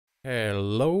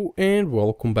Hello and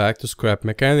welcome back to Scrap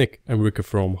Mechanic. I'm Ricky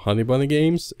from Honey Bunny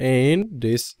Games and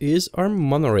this is our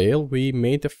monorail we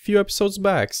made a few episodes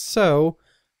back. So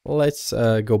let's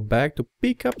go back to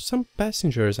pick up some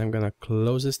passengers. I'm gonna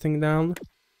close this thing down,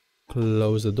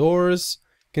 close the doors.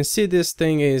 You can see this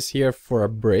thing is here for a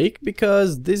break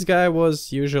because this guy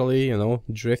was usually,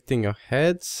 drifting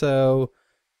ahead. So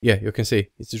yeah, you can see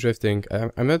it's drifting.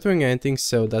 I'm not doing anything,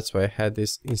 so that's why I had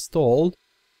this installed.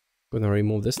 Gonna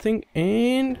remove this thing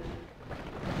and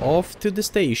off to the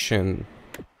station.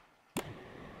 Of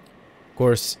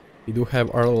course, we do have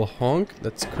our little honk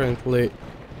that's currently...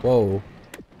 Whoa.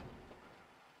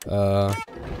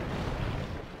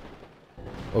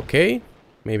 Okay,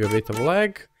 maybe a bit of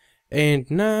lag. And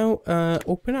now,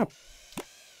 open up.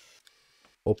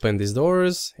 Open these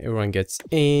doors, everyone gets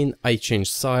in. I change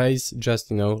size,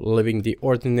 just, living the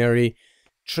ordinary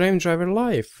tram driver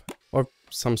life. Or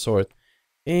some sort.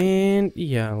 And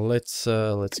yeah, let's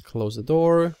close the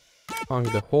door,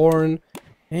 honk the horn,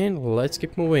 and let's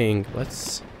keep moving.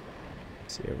 Let's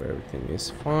see if everything is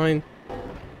fine.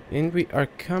 And we are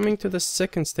coming to the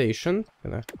second station.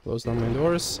 Gonna close down my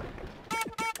doors.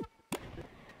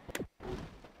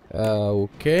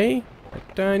 Okay,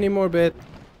 a tiny more bit.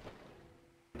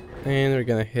 And we're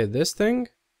gonna hit this thing.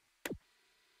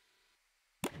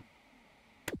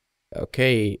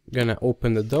 Okay, gonna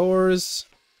open the doors.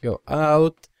 Go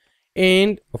out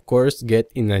and of course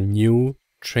get in a new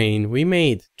train we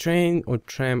made. Train or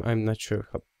tram, I'm not sure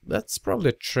how. That's probably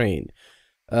a train.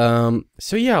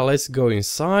 So yeah, let's go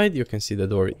inside. You can see the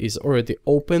door is already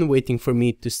open, waiting for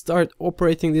me to start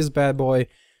operating this bad boy.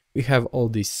 We have all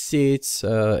these seats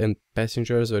and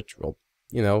passengers, which, well,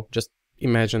 just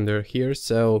imagine they're here.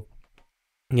 So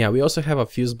yeah, we also have a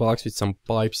fuse box with some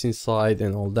pipes inside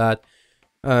and all that.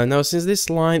 Now, since this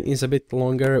line is a bit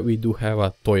longer, we do have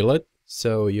a toilet,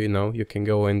 so you can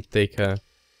go and take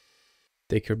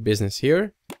your business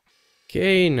here.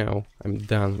 Okay, now I'm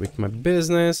done with my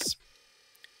business.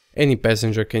 Any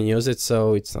passenger can use it,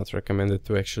 so it's not recommended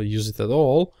to actually use it at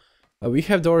all. We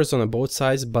have doors on both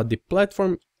sides, but the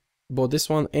platform, both this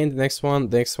one and the next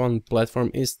one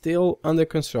platform is still under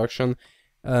construction.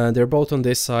 They're both on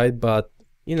this side, but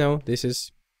this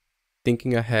is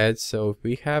thinking ahead. So if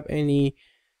we have any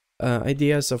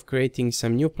ideas of creating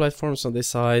some new platforms on this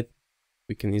side,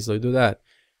 we can easily do that.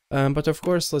 But of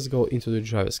course, let's go into the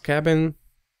driver's cabin,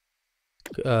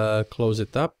 close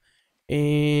it up,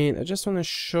 and I just want to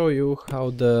show you how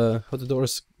the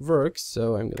doors work.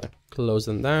 So I'm gonna close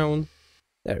them down.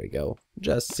 There we go.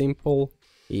 Just simple,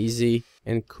 easy,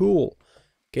 and cool.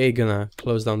 Okay, gonna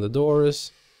close down the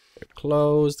doors. They're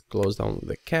closed. Close down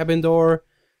the cabin door.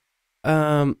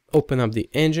 Open up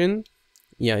the engine.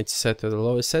 Yeah, it's set to the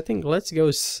lowest setting. Let's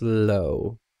go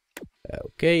slow.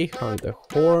 Okay, honk the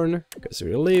horn because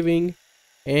we're leaving,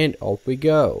 and off we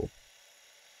go.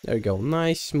 There we go.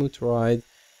 Nice smooth ride.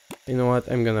 You know what?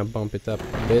 I'm gonna bump it up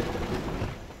a bit.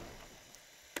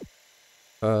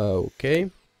 Okay.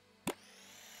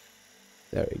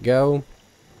 There we go.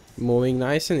 Moving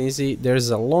nice and easy.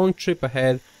 There's a long trip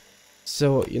ahead,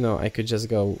 so I could just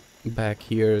go back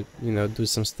here, do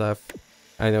some stuff.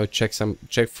 I know, check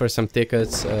for some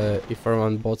tickets. If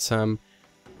everyone bought some,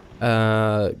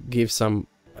 give some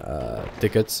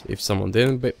tickets if someone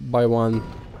didn't buy one.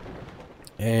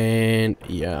 And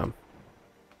yeah,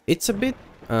 it's a bit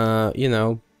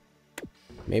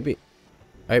maybe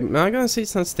I'm not gonna say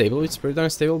it's not stable. It's pretty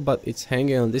darn stable, but it's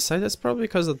hanging on this side. That's probably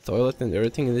because the toilet and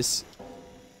everything in this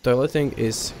toileting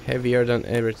is heavier than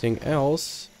everything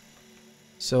else.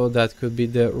 So that could be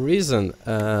the reason,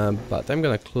 but I'm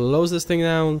gonna close this thing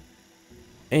down,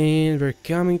 and we're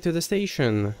coming to the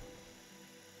station.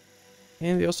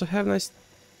 And we also have nice,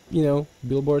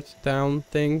 billboard town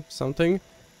thing, something.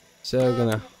 So I'm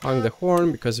gonna honk the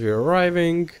horn because we're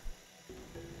arriving,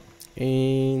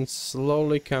 and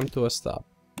slowly come to a stop.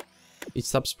 It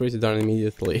stops pretty darn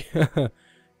immediately.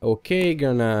 Okay,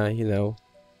 gonna,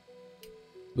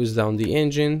 boost down the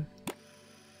engine.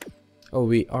 Oh,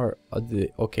 we are at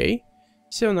the... Okay.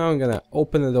 So now I'm gonna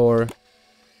open the door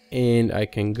and I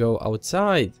can go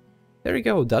outside. There we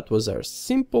go. That was our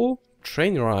simple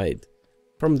train ride.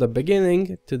 From the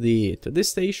beginning to this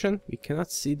station. We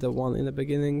cannot see the one in the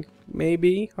beginning.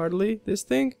 Maybe, hardly, this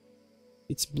thing.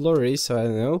 It's blurry, so I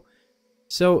don't know.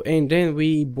 So, and then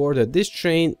we boarded this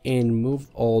train and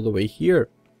moved all the way here.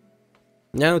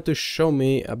 Now to show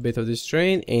me a bit of this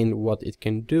train and what it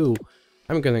can do,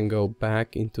 I'm gonna go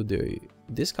back into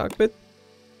this cockpit,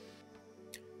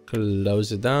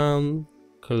 close it down,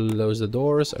 close the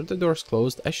doors. Are the doors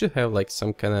closed? I should have like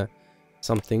some kind of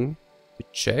something to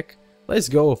check. Let's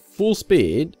go full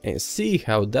speed and see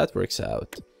how that works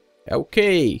out.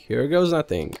 Okay, here goes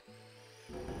nothing.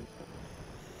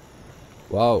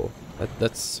 Wow,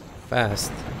 that's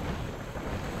fast.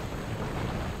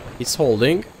 It's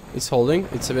holding. It's holding.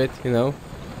 It's a bit, you know.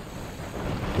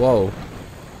 Whoa.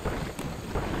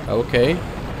 Okay.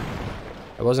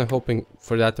 I wasn't hoping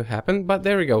for that to happen, but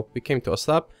there we go. We came to a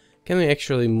stop. Can we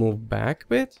actually move back a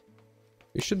bit?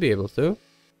 We should be able to.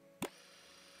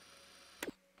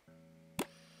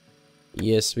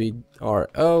 Yes, we are.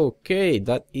 Okay,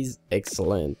 that is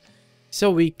excellent. So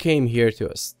we came here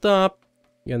to a stop.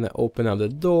 Gonna open up the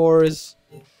doors.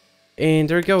 And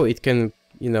there we go. It can,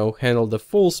 you know, handle the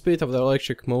full speed of the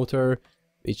electric motor,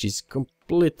 which is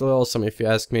completely awesome if you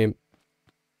ask me.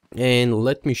 And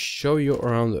let me show you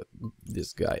around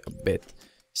this guy a bit.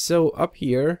 So up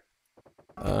here,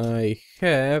 I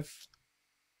have...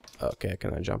 Okay,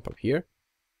 can I jump up here?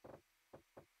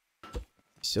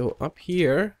 So up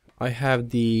here, I have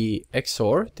the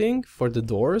XOR thing for the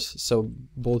doors. So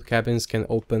both cabins can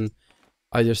open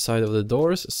either side of the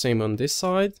doors. Same on this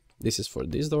side. This is for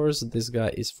these doors. This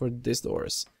guy is for these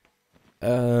doors.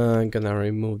 I'm gonna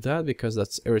remove that because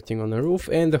that's everything on the roof.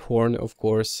 And the horn, of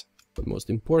course, the most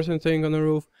important thing on the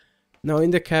roof. Now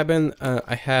in the cabin,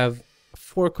 I have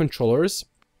 4 controllers.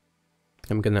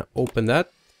 I'm gonna open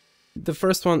that. The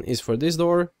first one is for this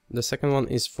door. The second one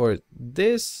is for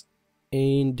this.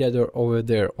 And the other over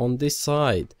there on this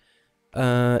side.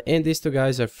 And these 2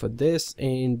 guys are for this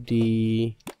and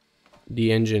the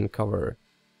engine cover.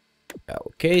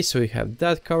 Okay, so we have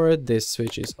that covered. This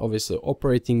switch is obviously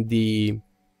operating the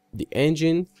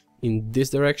engine in this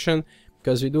direction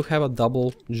because we do have a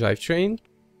double drivetrain.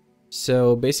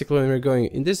 So basically when we're going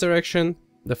in this direction,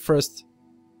 the first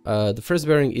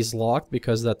bearing is locked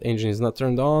because that engine is not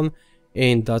turned on,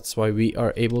 and that's why we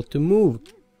are able to move.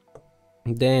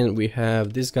 Then we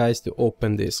have these guys to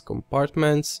open these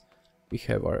compartments. We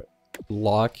have our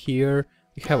lock here.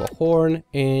 We have a horn,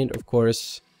 and of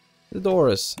course the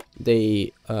doors.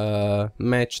 They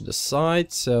match the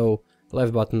side, so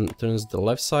left button turns the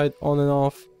left side on and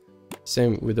off.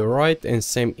 Same with the right, and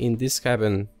same in this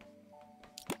cabin.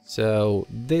 So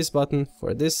this button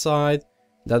for this side,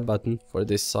 that button for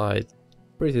this side.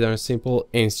 Pretty darn simple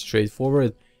and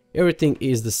straightforward. Everything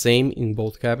is the same in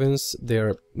both cabins. They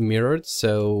are mirrored,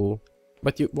 so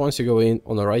but once you go in,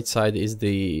 on the right side is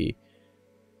the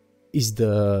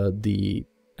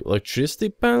electricity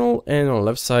panel, and on the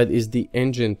left side is the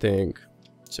engine thing.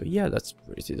 So yeah, that's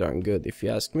pretty darn good if you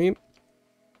ask me.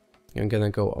 I'm gonna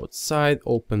go outside,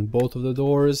 open both of the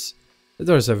doors. The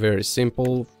doors are very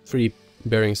simple, 3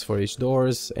 bearings for each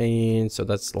doors, and so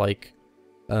that's like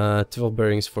 12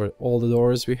 bearings for all the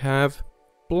doors we have,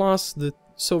 plus the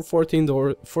 14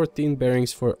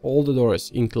 bearings for all the doors,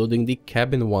 including the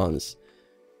cabin ones.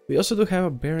 We also do have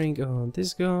a bearing on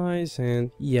these guys,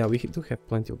 and yeah, we do have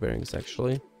plenty of bearings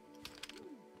actually.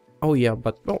 Oh yeah,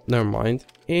 but well, never mind.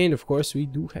 And of course we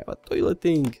do have a toilet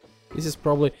thing. This is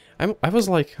probably... I was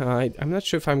like, I'm not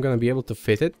sure if I'm gonna be able to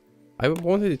fit it. I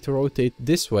wanted it to rotate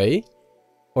this way,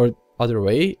 or other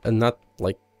way, and not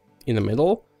like in the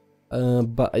middle.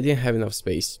 But I didn't have enough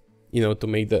space, you know, to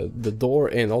make the door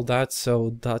and all that,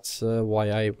 so that's why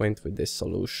I went with this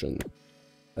solution.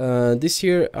 This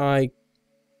year I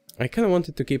kind of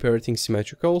wanted to keep everything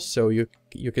symmetrical, so you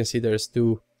can see there's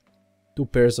two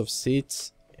pairs of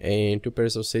seats and 2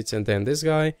 pairs of seats, and then this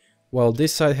guy, while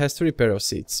this side has 3 pairs of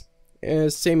seats.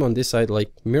 Same on this side,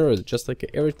 like mirrored, just like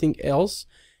everything else.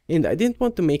 And I didn't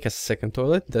want to make a second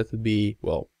toilet, that would be,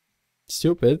 well,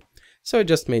 stupid. So I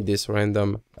just made this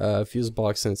random fuse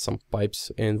box and some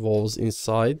pipes and valves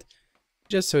inside,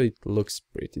 just so it looks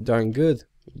pretty darn good.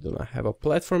 We do not have a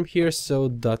platform here, so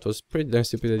that was pretty darn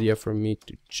stupid idea for me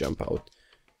to jump out.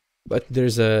 But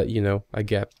there's a, you know, a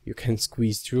gap you can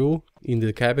squeeze through in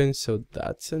the cabin, so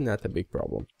that's not a big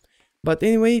problem. But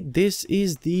anyway, this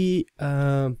is the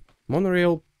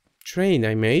monorail train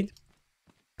I made.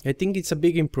 I think it's a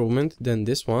big improvement than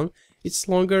this one. It's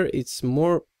longer, it's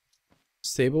more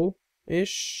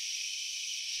stable-ish.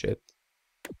 Shit.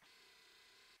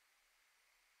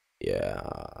 Yeah,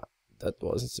 that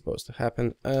wasn't supposed to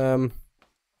happen. Yeah,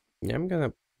 I'm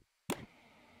gonna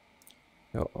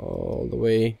go all the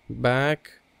way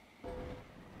back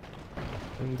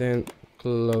and then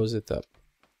close it up.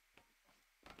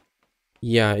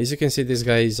 Yeah, as you can see, this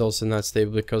guy is also not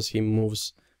stable because he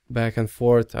moves back and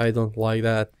forth. I don't like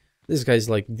that. This guy is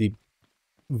like the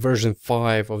version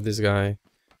 5 of this guy.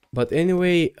 But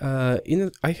anyway,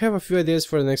 I have a few ideas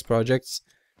for the next projects.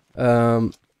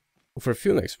 For a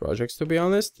few next projects, to be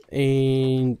honest,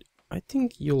 and I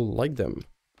think you'll like them.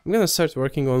 I'm gonna start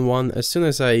working on one as soon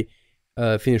as I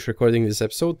finish recording this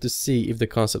episode to see if the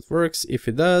concept works. If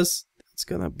it does, that's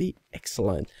gonna be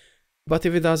excellent. But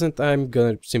if it doesn't, I'm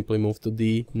gonna simply move to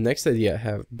the next idea I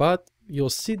have. But you'll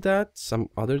see that some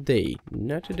other day.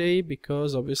 Not today,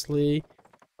 because obviously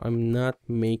I'm not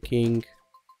making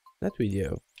that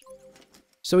video.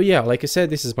 So yeah, like I said,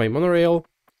 this is my monorail.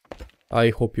 I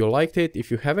hope you liked it.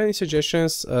 If you have any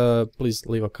suggestions, please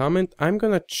leave a comment. I'm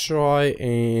gonna try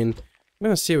and I'm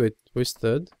gonna see with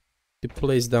Twisted to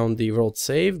place down the world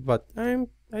save, but I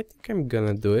think I'm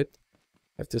gonna do it.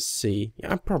 I have to see.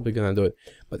 Yeah, I'm probably gonna do it.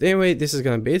 But anyway, this is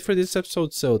gonna be it for this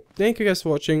episode. So thank you guys for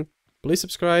watching. Please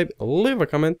subscribe, leave a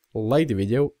comment, like the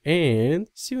video, and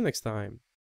see you next time.